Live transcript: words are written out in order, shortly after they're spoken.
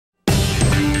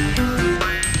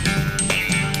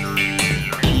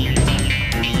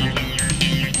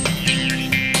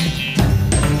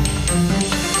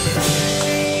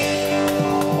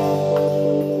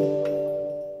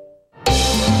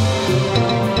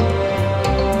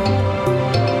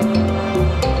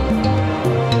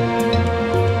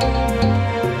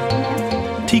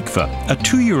Tikva, a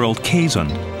 2-year-old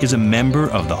Kazan, is a member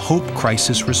of the Hope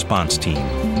Crisis Response Team.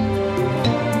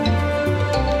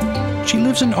 She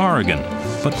lives in Oregon,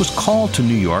 but was called to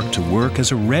New York to work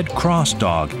as a Red Cross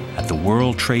dog at the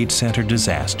World Trade Center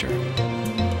disaster.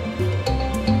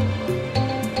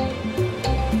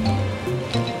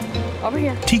 Over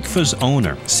here. Tikva's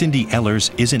owner, Cindy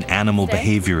Ehlers, is an animal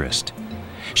behaviorist.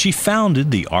 She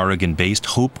founded the Oregon-based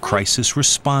Hope Crisis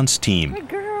Response Team.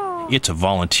 It's a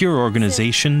volunteer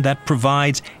organization that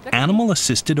provides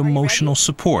animal-assisted emotional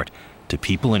support to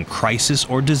people in crisis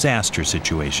or disaster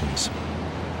situations.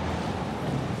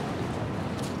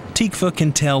 Tikva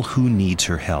can tell who needs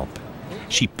her help.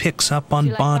 She picks up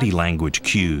on body language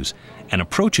cues and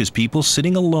approaches people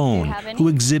sitting alone who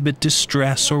exhibit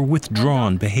distress or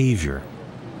withdrawn behavior.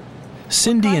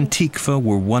 Cindy and Tikva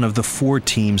were one of the 4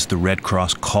 teams the Red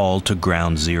Cross called to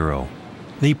Ground Zero.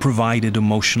 They provided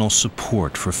emotional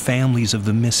support for families of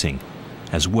the missing,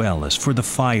 as well as for the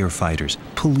firefighters,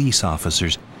 police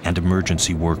officers, and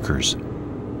emergency workers.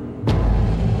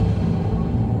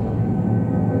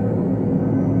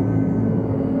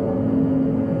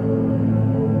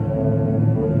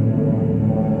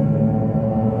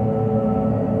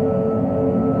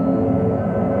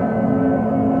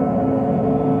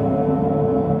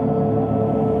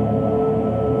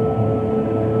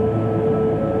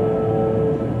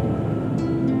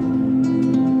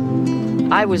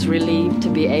 I was relieved to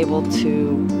be able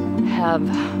to have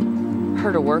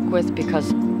her to work with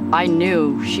because I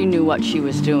knew she knew what she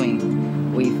was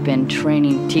doing. We've been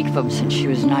training Tikva since she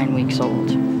was 9 weeks old.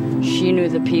 She knew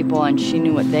the people and she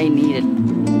knew what they needed.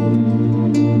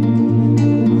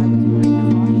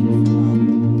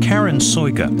 Karen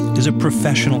Soika is a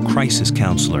professional crisis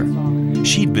counselor.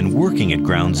 She'd been working at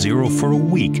Ground Zero for a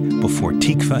week before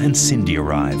Tikva and Cindy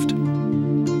arrived.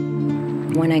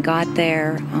 When I got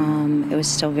there, it was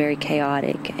still very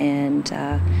chaotic and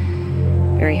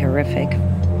very horrific.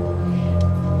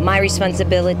 My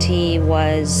responsibility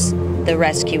was the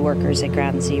rescue workers at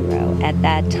Ground Zero. At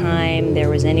that time, there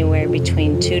was anywhere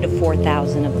between 2,000 to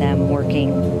 4,000 of them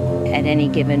working at any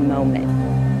given moment.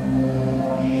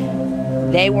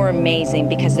 They were amazing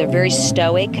because they're very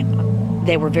stoic.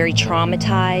 They were very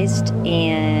traumatized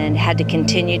and had to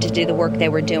continue to do the work they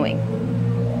were doing.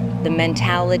 The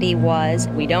mentality was,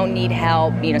 we don't need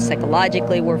help,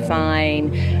 psychologically we're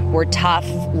fine, we're tough,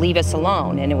 leave us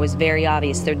alone. And it was very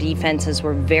obvious their defenses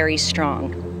were very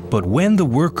strong. But when the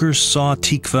workers saw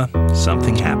Tikva,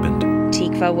 something happened.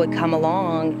 Tikva would come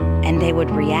along and they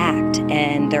would react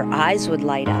and their eyes would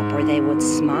light up or they would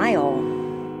smile.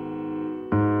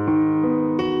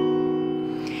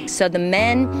 So the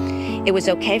men, it was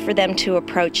okay for them to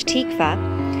approach Tikva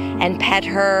and pet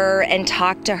her and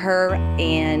talk to her,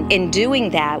 and in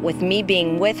doing that, with me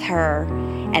being with her,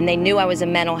 and they knew I was a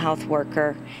mental health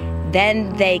worker,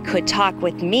 then they could talk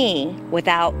with me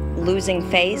without losing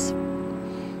face.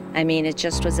 I mean, it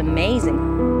just was amazing.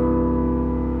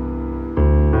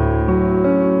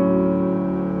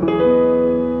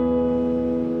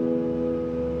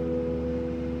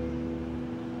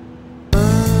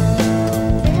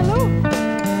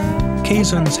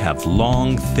 Kazans have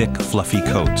long, thick, fluffy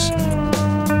coats.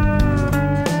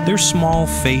 Their small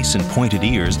face and pointed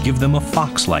ears give them a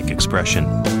fox-like expression.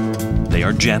 They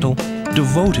are gentle,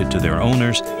 devoted to their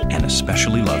owners, and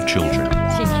especially love children.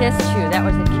 She kissed you. That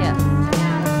was a kiss.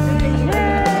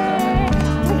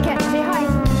 Say hi.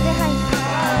 Say hi.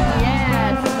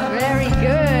 Yes, very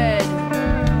good.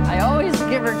 I always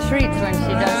give her treats when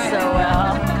she does so well.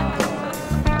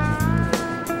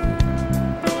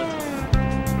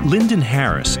 Lyndon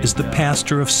Harris is the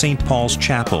pastor of St. Paul's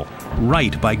Chapel,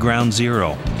 right by Ground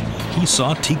Zero. He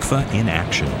saw Tikva in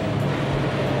action.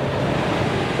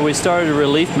 We started a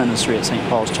relief ministry at St.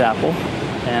 Paul's Chapel,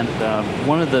 and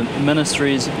one of the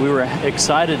ministries we were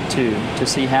excited to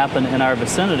see happen in our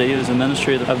vicinity is a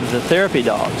ministry of the therapy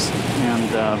dogs. And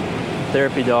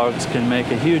therapy dogs can make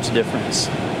a huge difference.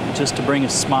 Just to bring a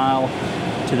smile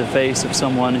to the face of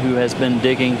someone who has been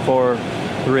digging for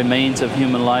the remains of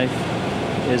human life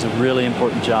is a really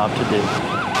important job to do.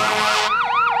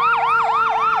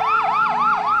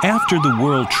 After the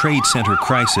World Trade Center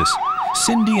crisis,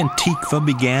 Cindy and Tikva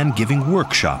began giving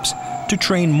workshops to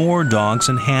train more dogs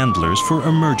and handlers for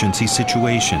emergency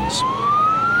situations.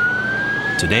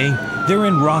 Today, they're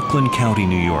in Rockland County,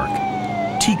 New York.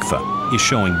 Tikva is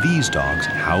showing these dogs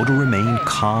how to remain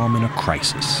calm in a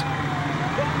crisis.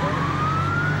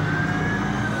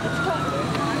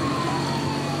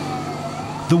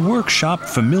 The workshop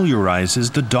familiarizes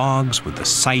the dogs with the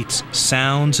sights,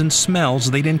 sounds, and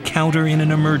smells they'd encounter in an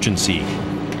emergency,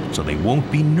 so they won't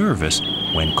be nervous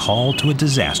when called to a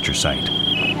disaster site.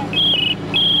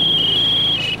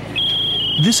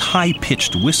 This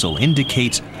high-pitched whistle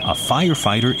indicates a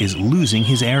firefighter is losing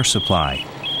his air supply.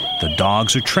 The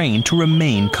dogs are trained to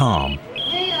remain calm.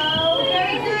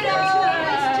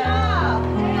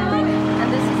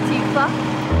 And this is Tikva.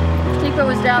 Tikva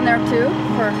was down there too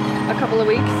for a couple of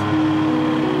weeks.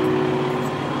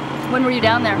 When were you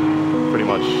down there? Pretty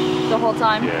much The whole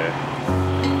time? Yeah.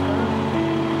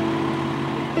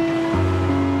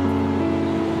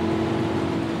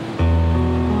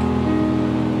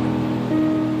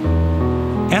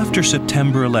 After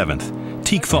September 11th,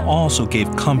 Tikva also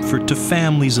gave comfort to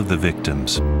families of the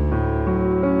victims.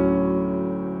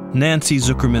 Nancy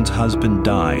Zuckerman's husband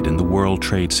died in the World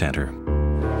Trade Center.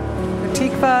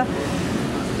 Tikva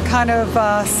kind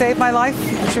of saved my life.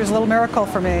 She was a little miracle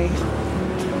for me.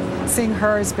 Seeing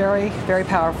her is very, very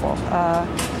powerful.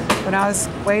 When I was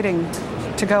waiting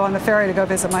to go on the ferry to go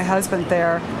visit my husband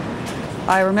there,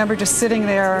 I remember just sitting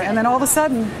there, and then all of a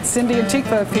sudden, Cindy and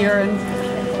Tikva appear, and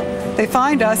they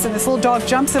find us, and this little dog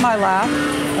jumps in my lap,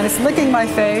 and it's licking my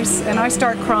face, and I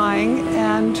start crying,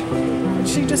 and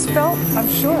she just felt, I'm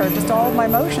sure, just all of my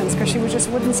emotions, because she just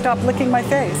wouldn't stop licking my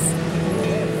face.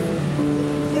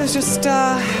 It was just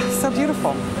so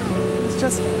beautiful. It's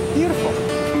just beautiful.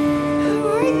 How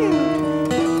are you?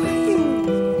 How are you?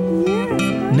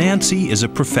 Yes. Nancy is a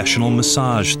professional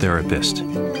massage therapist.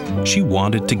 She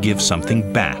wanted to give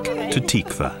something back to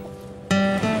Tikva.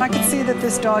 I could see that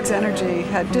this dog's energy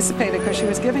had dissipated because she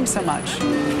was giving so much.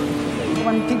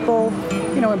 When people,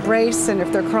 embrace, and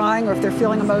if they're crying or if they're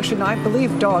feeling emotion, I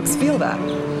believe dogs feel that.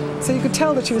 So you could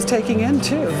tell that she was taking in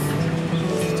too.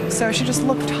 So she just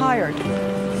looked tired.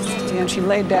 And she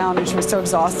laid down and she was so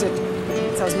exhausted.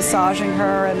 So I was massaging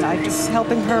her and I just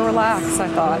helping her relax, I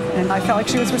thought. And I felt like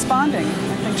she was responding.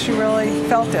 I think she really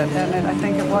felt it, and I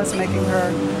think it was making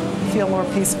her feel more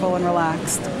peaceful and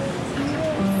relaxed.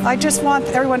 I just want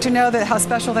everyone to know that how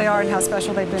special they are and how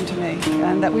special they've been to me,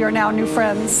 and that we are now new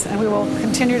friends, and we will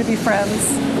continue to be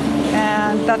friends.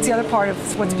 And that's the other part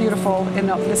of what's beautiful in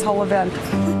this whole event.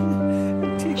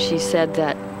 She said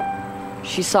that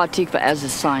she saw Tikva as a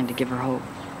sign to give her hope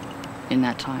in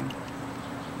that time.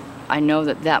 I know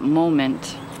that that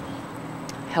moment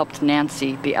helped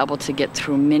Nancy be able to get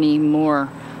through many more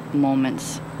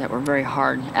moments that were very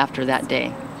hard after that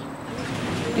day.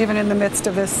 Even in the midst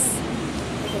of this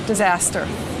disaster,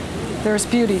 there's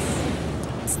beauty.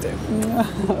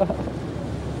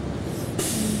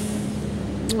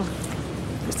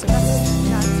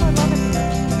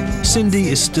 Cindy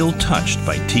is still touched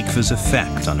by Tikva's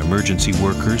effect on emergency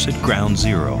workers at Ground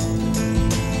Zero.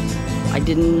 I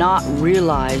did not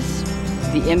realize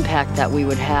the impact that we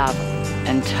would have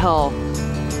until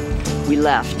we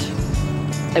left.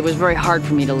 It was very hard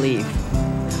for me to leave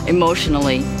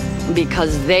emotionally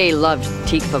because they loved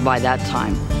Tikva by that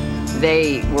time.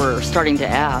 They were starting to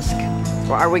ask,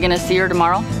 well, are we going to see her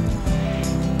tomorrow?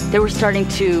 They were starting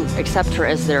to accept her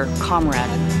as their comrade.